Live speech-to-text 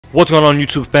What's going on,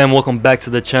 YouTube fam? Welcome back to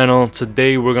the channel.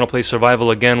 Today we're gonna play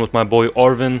survival again with my boy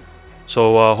Arvin.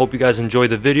 So hope you guys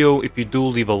enjoyed the video. If you do,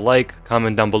 leave a like,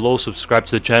 comment down below, subscribe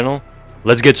to the channel.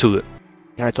 Let's get to it.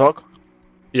 Can I talk?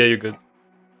 Yeah, you're good.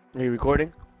 Are you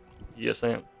recording? Yes, I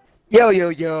am. Yo,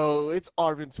 it's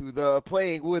Arvin to the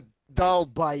playing with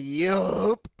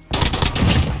Dalbayup.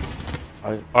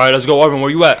 Alright, let's go, Arvin. Where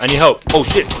you at? I need help. Oh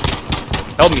shit.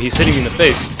 Help me, he's hitting me in the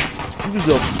face. Who's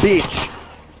a bitch?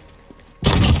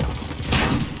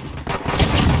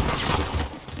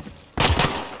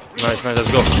 Nice,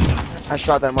 let's go. I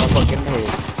shot that motherfucking head.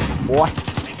 Boy.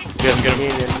 Get him. In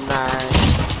a 9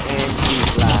 and G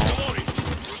fly.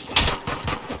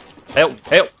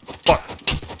 Help. Fuck.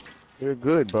 You're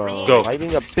good, bro. Let's go. Why you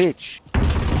being a bitch?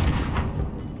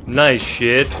 Nice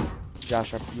shit.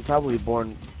 Josh, you're probably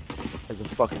born as a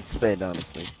fucking sped,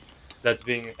 honestly. That's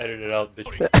being edited out, bitch.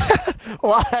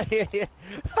 Why?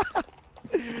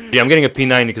 Yeah, I'm getting a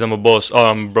P90 because I'm a boss. Oh,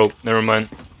 I'm broke. Never mind.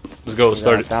 Let's go. Let's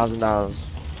start it. $1,000.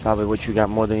 Probably what you got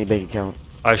more than your bank account.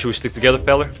 Alright, should we stick together,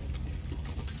 fella?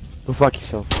 Go fuck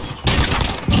yourself.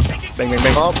 Bang.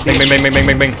 Oh,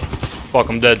 Bang. Fuck,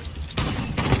 I'm dead.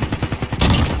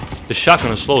 The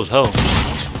shotgun is slow as hell.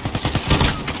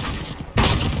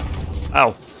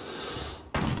 Ow.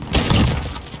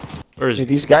 Where is Dude,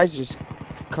 he? these guys just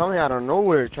coming out of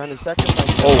nowhere trying to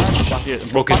sacrifice. Oh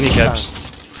shit, broke his kneecaps.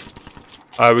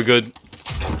 Alright, we're good.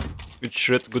 Good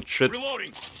shit.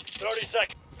 Reloading. 30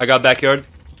 seconds. I got backyard.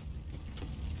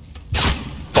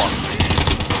 Fuck.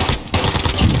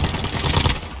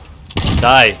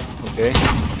 Die. Okay.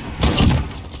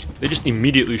 They just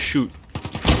immediately shoot.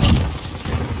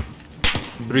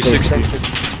 360.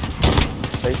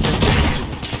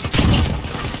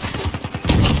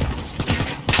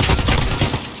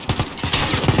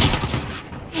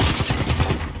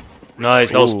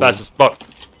 Nice, that was fast as fuck.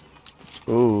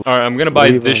 Ooh. Alright, I'm gonna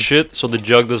buy this shit so the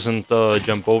jug doesn't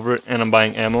jump over it, and I'm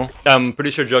buying ammo. I'm pretty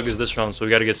sure jug is this round, so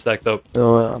we gotta get stacked up.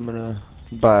 No, I'm gonna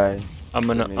buy. I'm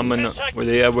gonna. Where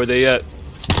they at?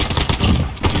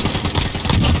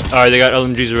 Alright, they got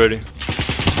LMGs already.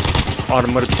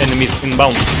 Automatic enemies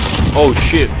inbound. Oh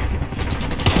shit.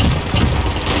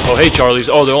 Oh hey Charlies.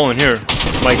 Oh, they're all in here.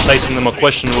 Mike Tyson them a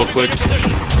question real quick.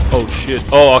 Oh shit.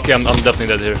 Oh okay, I'm definitely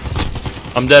dead here.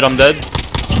 I'm dead.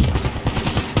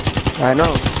 I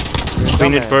know.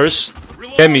 Clean it first.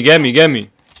 Get me.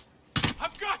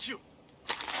 I've got you.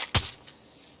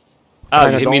 Ah,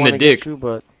 you hit me in the dick.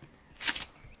 But...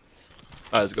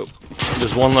 Alright, let's go.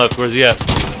 There's one left. Where's he at?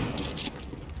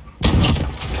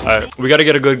 Alright, we gotta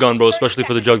get a good gun, bro, especially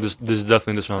for the jug. This is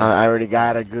definitely this round. I already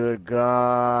got a good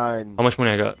gun. How much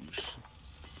money I got?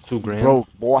 2 grand. Broke,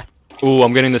 boy. Ooh,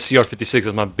 I'm getting the CR56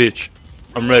 as my bitch.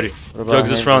 I'm ready. Jugs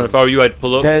this round. If I were you, I'd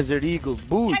pull up. Desert Eagle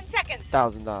boot.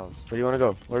 $1,000. Where do you wanna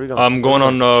go? Where are we going? I'm going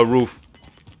on roof,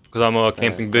 cause I'm a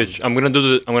camping bitch. I'm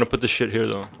gonna put this shit here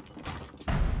though.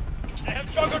 I have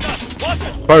juggernauts. Watch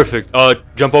it. Perfect.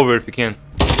 Jump over if you can.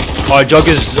 Alright, Jug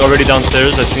is already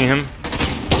downstairs. I see him.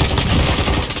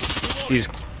 He's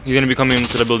gonna be coming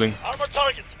into the building. Armor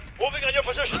targets. Moving on your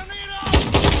position.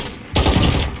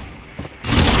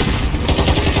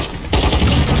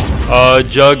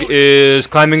 Jug is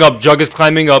climbing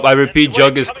up. I repeat,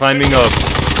 Jug is climbing up.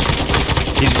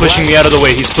 He's pushing me out of the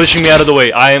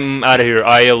way. I am out of here.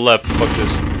 I left. Fuck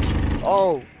this.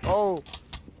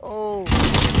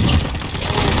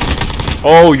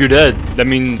 Oh, you're dead. That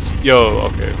means, yo,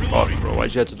 okay. Fuck, bro.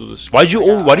 Why'd you have to do this? Why do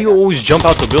you always jump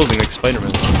out the building like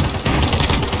Spider-Man?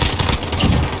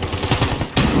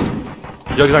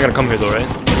 Jug's not gonna come here though, right?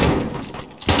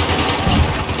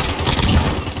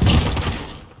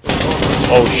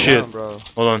 Oh shit.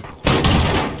 Hold on.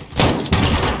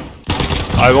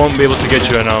 I won't be able to get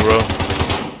you right now, bro.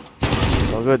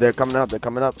 Oh good, they're coming up.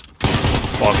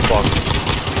 Fuck.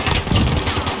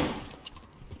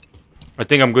 I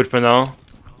think I'm good for now.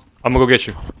 I'm gonna go get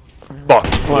you. Fuck.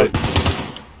 Wait.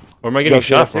 Where am I getting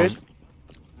shot from?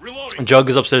 Reloading. Jug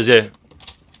is upstairs, yeah.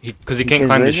 Cause he can't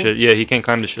climb this shit. Yeah, he can't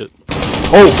climb this shit.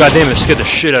 Oh goddamn it! Scared the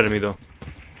shit out of me though.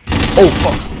 Oh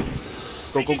fuck.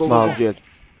 Go. Oh, good.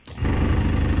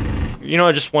 You know,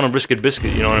 I just want to risk it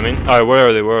biscuit. You know what I mean? All right, where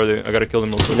are they? I gotta kill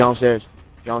them real quick. Downstairs.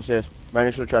 Right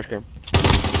next to the trash can.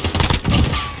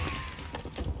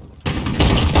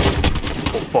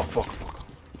 Oh fuck.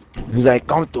 He's like,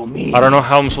 come to me. I don't know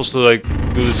how I'm supposed to like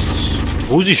do this.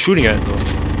 Who's he shooting at though?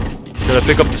 Should I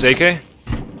pick up this AK?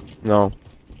 No.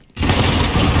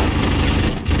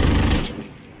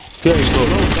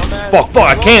 Fuck,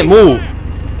 I can't move.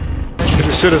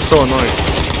 This shit is so annoying.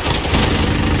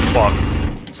 Fuck.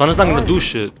 Son is not gonna do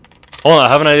shit. Hold on, I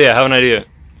have an idea.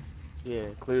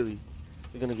 Yeah, clearly.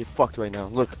 gonna get fucked right now.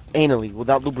 Look, anally,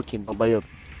 without lubricant. Don't buy up.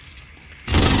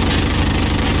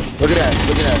 Look at that.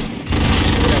 Look at that.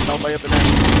 Look at that. Don't buy up in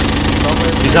that. Don't buy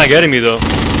up in He's not getting me though.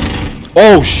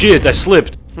 Oh shit! I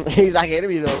slipped. He's not getting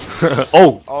me though.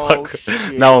 Oh, Oh, fuck.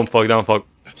 shit. Now I'm fucked. Now I'm fucked.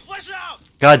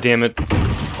 God damn it.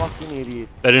 Fucking idiot.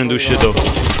 That didn't do shit though.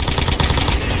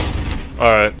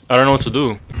 Alright. I don't know what to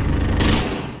do.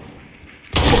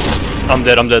 I'm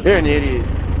dead. I'm dead. You're an idiot.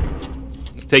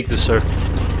 Take this, sir.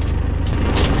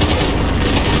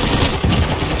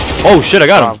 Oh shit! I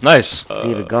got him. Nice. I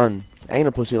need a gun. I ain't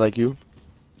a pussy like you.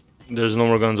 There's no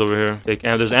more guns over here.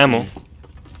 There's ammo.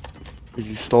 Cause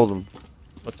you stole them.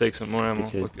 I'll take some more ammo.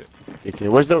 Okay. Fuck it. Okay,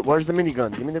 where's the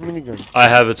minigun? Give me the minigun. I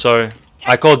have it. Sorry.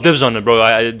 I called dibs on it,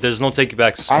 bro. There's no take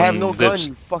backs. I have on no dibs. gun,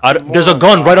 you fucking There's a moron.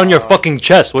 gun right on your fucking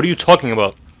chest. What are you talking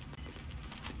about?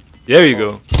 There you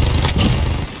go.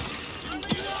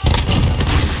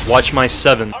 Watch my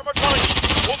 7. Armored target.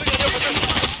 Moving on your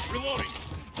position. Reloading.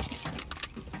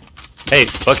 Hey,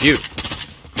 fuck you.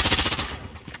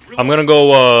 I'm gonna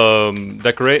go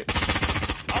decorate.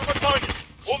 Armored target.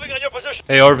 Moving on your position.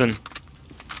 Hey Arvin.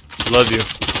 Love you.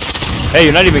 Hey,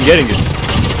 you're not even getting it.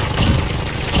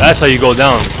 That's how you go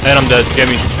down. And I'm dead. Get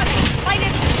me.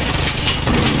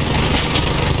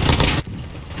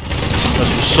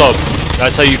 That's what's up.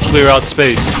 That's how you clear out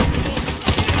space.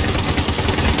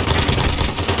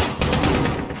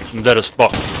 I'm dead as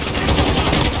fuck.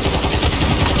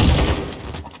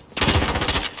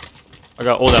 I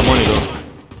got all that money though.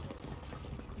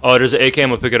 Oh, there's an AK. I'm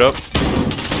gonna pick it up.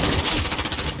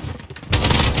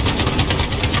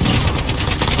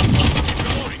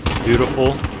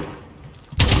 Beautiful.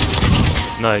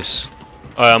 Nice.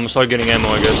 Alright, I'm gonna start getting ammo,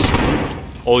 I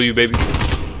guess. All you, baby.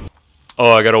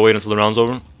 Oh, I gotta wait until the round's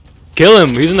over. Kill him!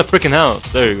 He's in the freaking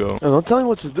house. There you go. Hey, don't tell me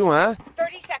what to do, huh?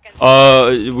 30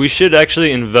 seconds. We should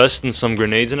actually invest in some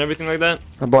grenades and everything like that.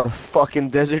 I bought a fucking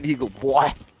Desert Eagle,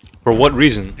 boy. For what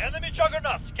reason? Enemy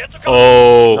juggernauts. Get to cover.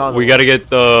 Oh, No, we no. gotta get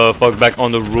the fuck back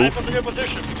on the roof. Rifles in your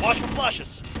position. Watch for flashes.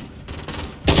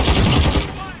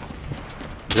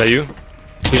 Is that you?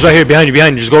 He's right here, behind you,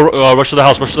 behind you. Just go rush to the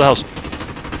house, rush to the house.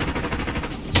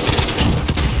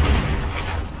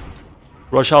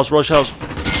 Rush house, rush house.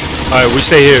 Alright, we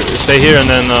stay here, and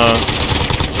then,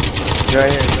 Right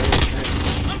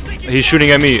here. he's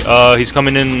shooting at me. He's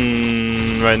coming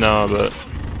in right now, but...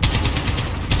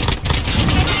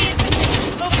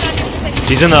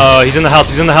 He's in the house, he's in the house,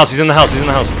 he's in the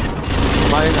house.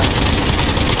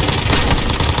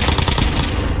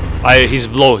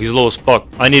 He's low as fuck.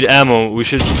 I need ammo. We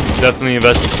should definitely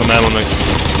invest in some ammo next.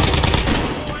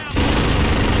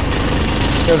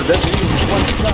 Yo, the Desert Eagle,